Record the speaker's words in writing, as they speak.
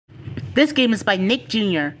This game is by Nick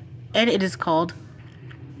Jr. and it is called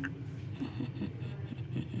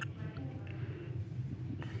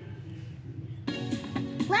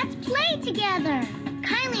Let's play together!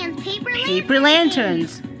 Kylan's Paper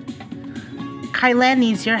Lanterns. Kylan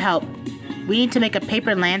needs your help. We need to make a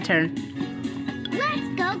paper lantern. Let's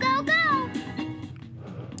go, go, go!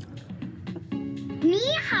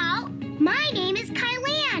 Ni hao, my name is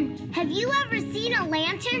Kylan. Have you ever seen a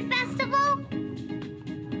lantern festival?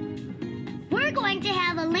 We're going to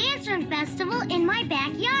have a lantern festival in my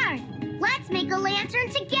backyard. Let's make a lantern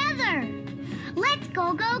together. Let's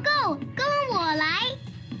go, go, go! 跟我来!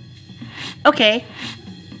 Okay.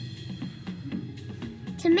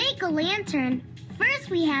 To make a lantern, first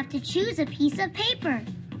we have to choose a piece of paper.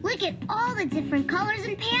 Look at all the different colors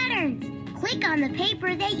and patterns. Click on the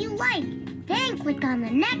paper that you like. Then click on the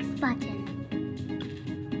next button.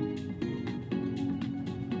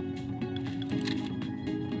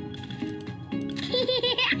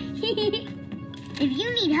 If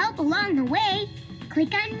you need help along the way,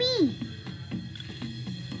 click on me.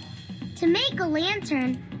 To make a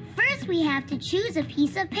lantern, first we have to choose a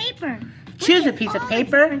piece of paper. Choose a piece of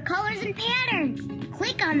paper. Different colors and patterns.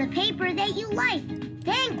 Click on the paper that you like.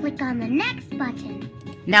 Then click on the next button.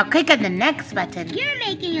 Now click on the next button. You're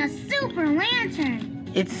making a super lantern.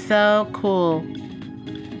 It's so cool.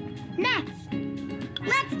 Next,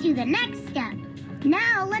 let's do the next step.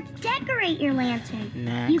 Now let's decorate your lantern.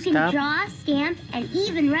 Next you can up. draw, stamp, and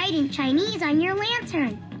even write in Chinese on your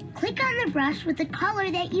lantern. Click on the brush with the color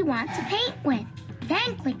that you want to paint with.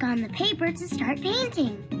 Then click on the paper to start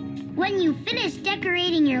painting. When you finish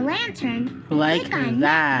decorating your lantern, Like click on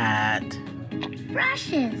that.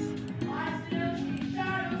 Brushes.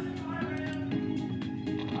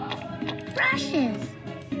 Brushes.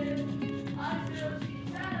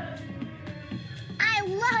 I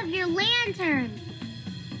love your lantern.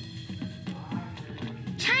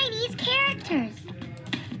 Chinese characters.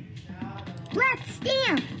 Let's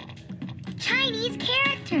stamp. Chinese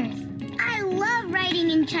characters. I love writing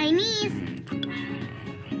in Chinese.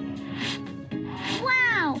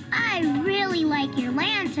 Wow, I really like your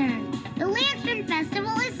lantern. The Lantern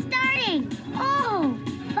Festival is starting. Oh,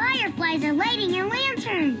 fireflies are lighting your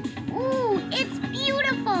lantern. Ooh, it's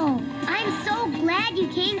beautiful. I'm so glad you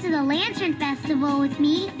came to the Lantern Festival with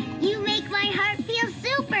me. You make my heart feel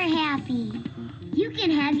super happy. You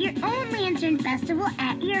can have your own Lantern Festival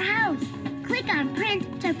at your house. Click on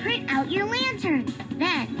Print to print out your lantern.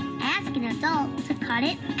 Then, ask an adult to cut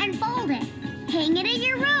it and fold it. Hang it in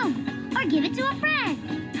your room or give it to a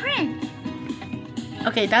friend. Print.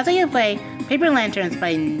 Okay, that's how you play Paper Lanterns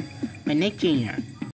by Nick Jr.